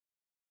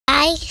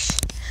guys,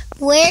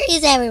 where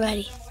is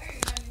everybody?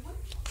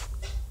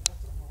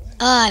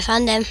 Oh, I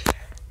found him.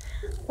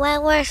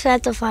 Well, where's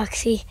Little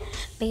Foxy?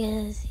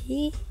 Because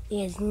he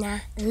is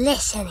not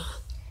listening.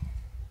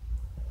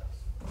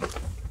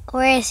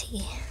 Where is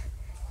he?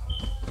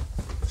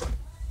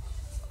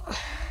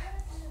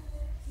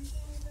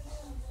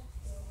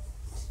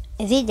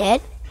 Is he dead?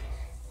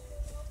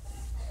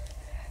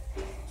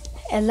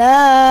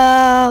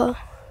 Hello?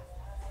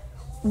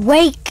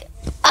 Wake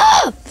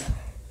up!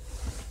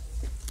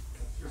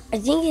 I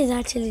think he's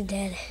actually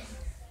dead.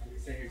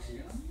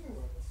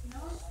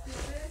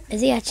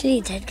 Is he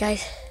actually dead,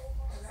 guys?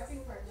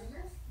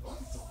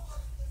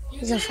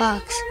 He's a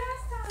fox.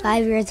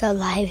 5 years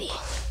alive.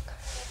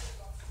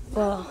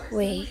 Well,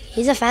 wait.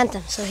 He's a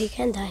phantom, so he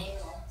can die.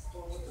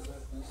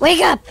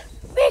 Wake up!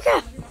 Wake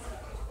up!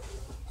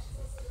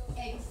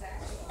 Wait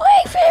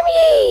for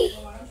me!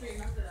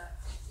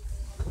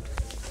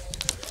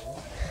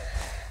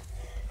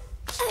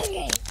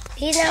 Okay,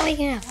 he's not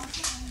waking up.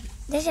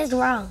 This is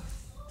wrong.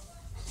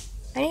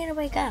 I need to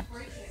wake up.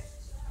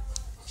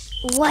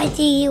 What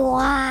do you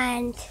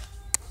want?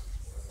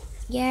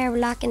 You're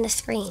blocking the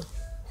screen.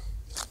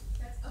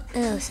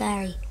 Oh,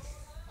 sorry.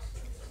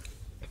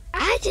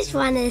 I just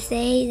want to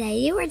say that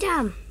you were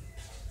dumb.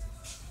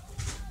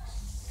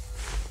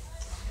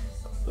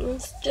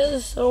 It's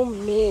just so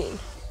mean.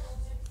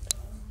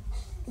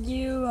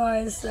 You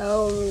are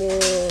so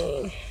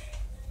mean.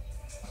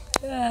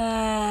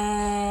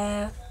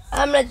 I'm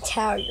gonna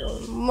tell your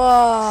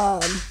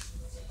mom.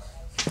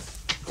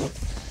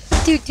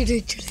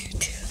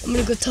 I'm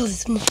gonna go tell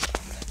his mom.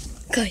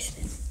 Guys,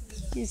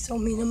 he's so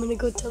mean. I'm gonna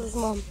go tell his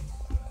mom.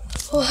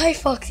 Oh, hi,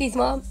 Foxy's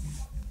mom.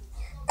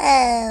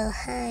 Oh,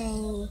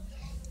 hi.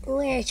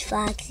 Where's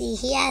Foxy?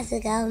 He has to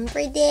come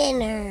for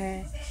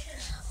dinner.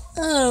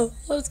 Oh,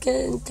 I was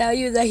gonna tell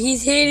you that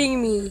he's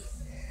hitting me.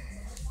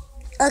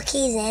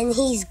 Okay, then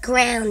he's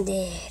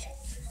grounded.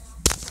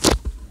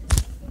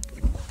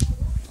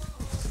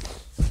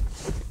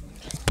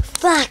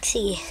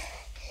 Foxy,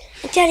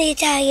 I'm trying to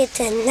tell you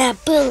to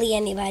not bully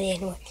anybody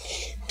anymore.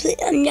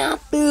 I'm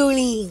not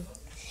bullying.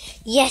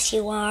 Yes,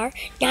 you are.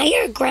 Now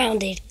you're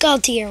grounded. Go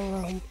to your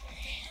room.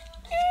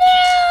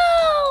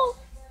 No!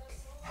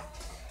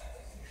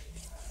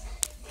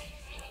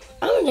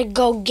 I'm gonna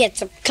go get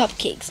some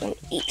cupcakes and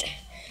eat.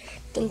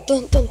 Dun,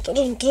 dun, dun, dun,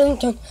 dun, dun,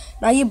 dun.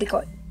 Now you be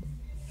quiet.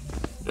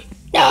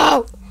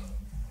 No!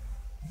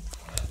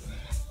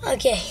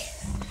 Okay.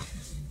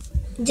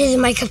 This is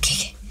my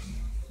cupcake.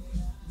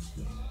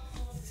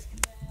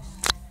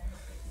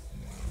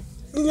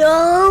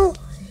 No!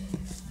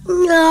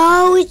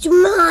 No, it's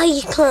my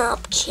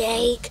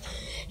cupcake.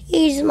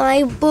 It's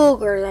my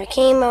booger that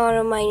came out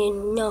of my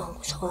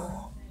nose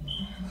hole.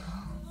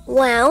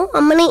 Well,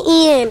 I'm gonna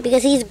eat it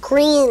because he's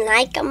green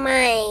like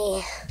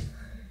my...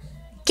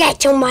 Get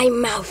to my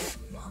mouth.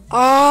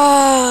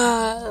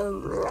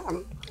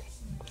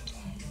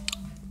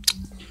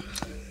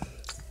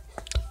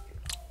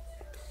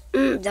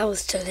 That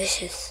was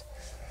delicious.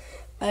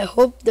 I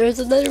hope there's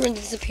another one that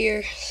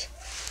disappears.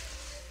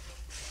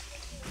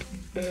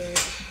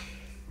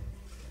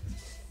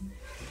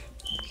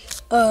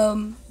 I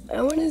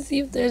want to see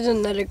if there's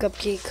another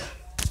cupcake.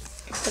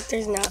 But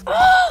there's not.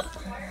 Oh!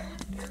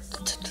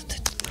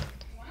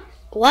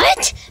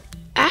 What?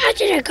 How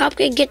did a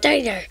cupcake get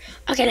there?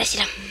 Okay, let's see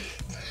them.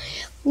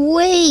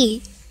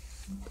 Wait.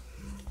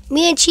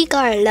 Me and Chica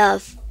are in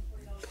love.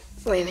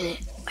 Wait a minute.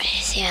 What did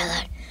I say out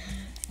loud?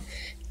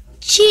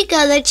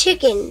 Chica the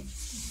chicken.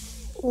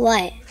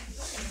 What?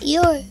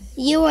 You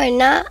are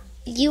not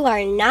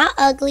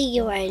ugly,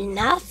 you are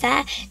not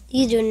fat,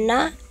 you do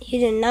not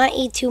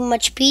eat too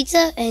much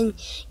pizza, and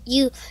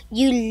you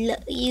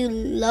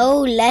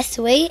low less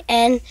weight,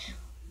 and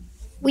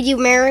would you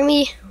marry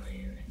me?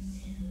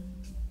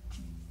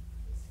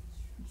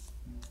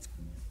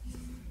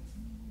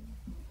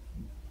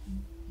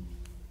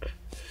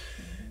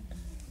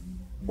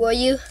 Will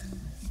you?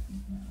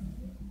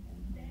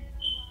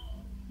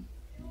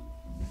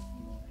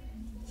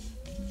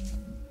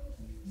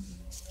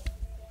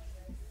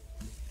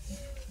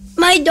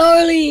 My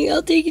darling,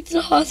 I'll take you to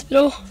the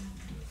hospital.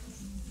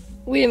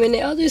 Wait a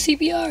minute, I'll do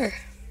CPR.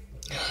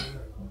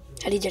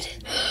 How do you do it?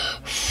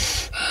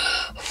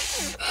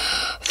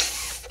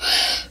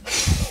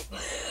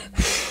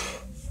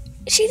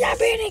 She's not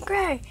breathing,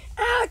 cry.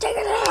 I'll take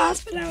her to the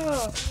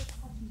hospital.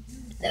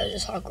 That was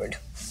just awkward.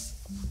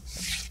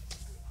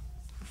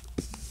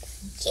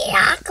 It's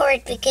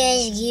awkward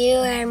because you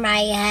are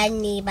my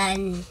honey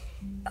bun.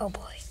 Oh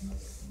boy.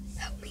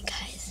 Help me,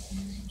 guys.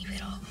 You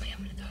better help me.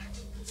 I'm gonna die.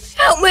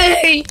 Help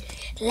me!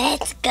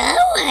 Let's go,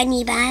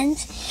 honey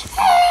buns.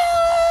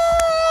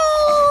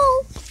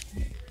 Help!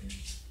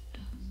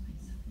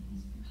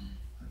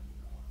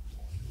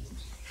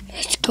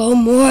 Let's go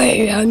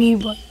more, honey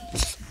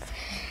buns.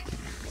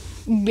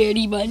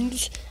 Berry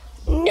buns.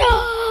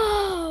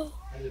 No!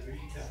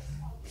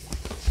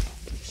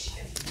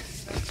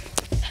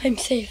 I'm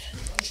safe.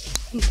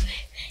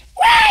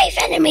 Wait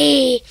for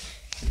me!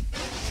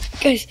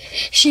 Guys,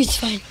 she's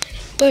fine.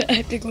 But I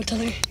have to go tell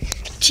her.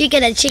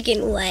 Chicken and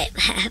chicken. What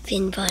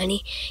happened,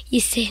 Bonnie?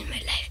 You saved my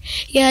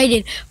life. Yeah, I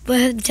did. But I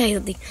have to tell you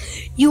something.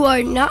 You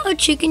are not a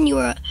chicken. You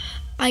are.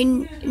 I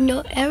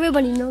know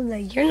everybody knows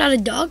that you're not a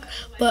dog,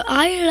 but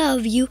I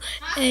love you,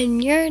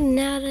 and you're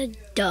not a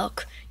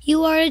dog.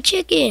 You are a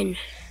chicken.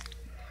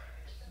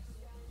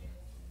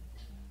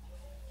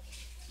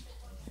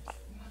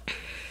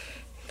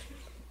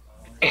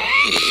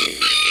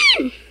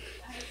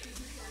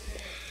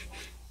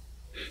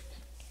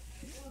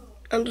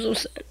 I'm so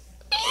sad.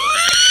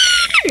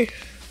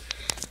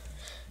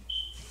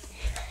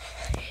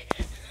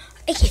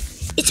 Okay,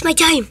 it's my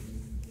time.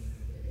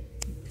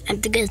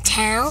 I'm to go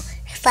tell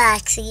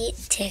Foxy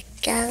to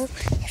go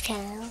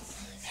tell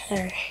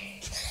her.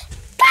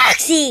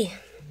 Foxy!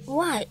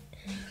 What?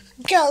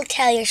 Go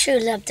tell your true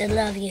love to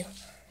love you.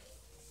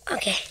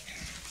 Okay.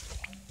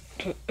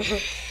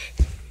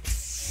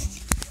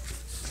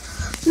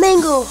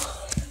 Mango!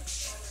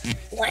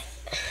 What?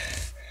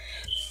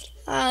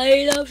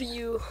 I love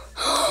you.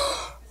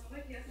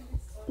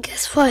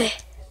 Guess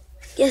what?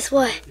 Guess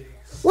what?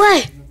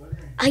 What?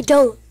 I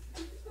don't.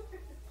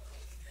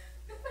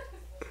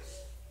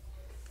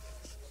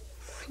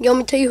 You want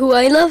me to tell you who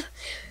I love?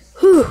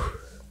 Who?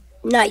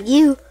 Not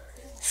you.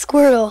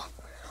 Squirtle.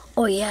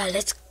 Oh yeah,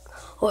 let's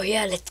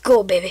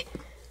go, baby.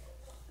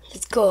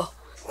 Let's go.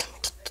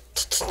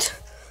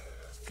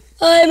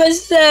 I'm a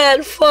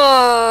sad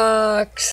fox.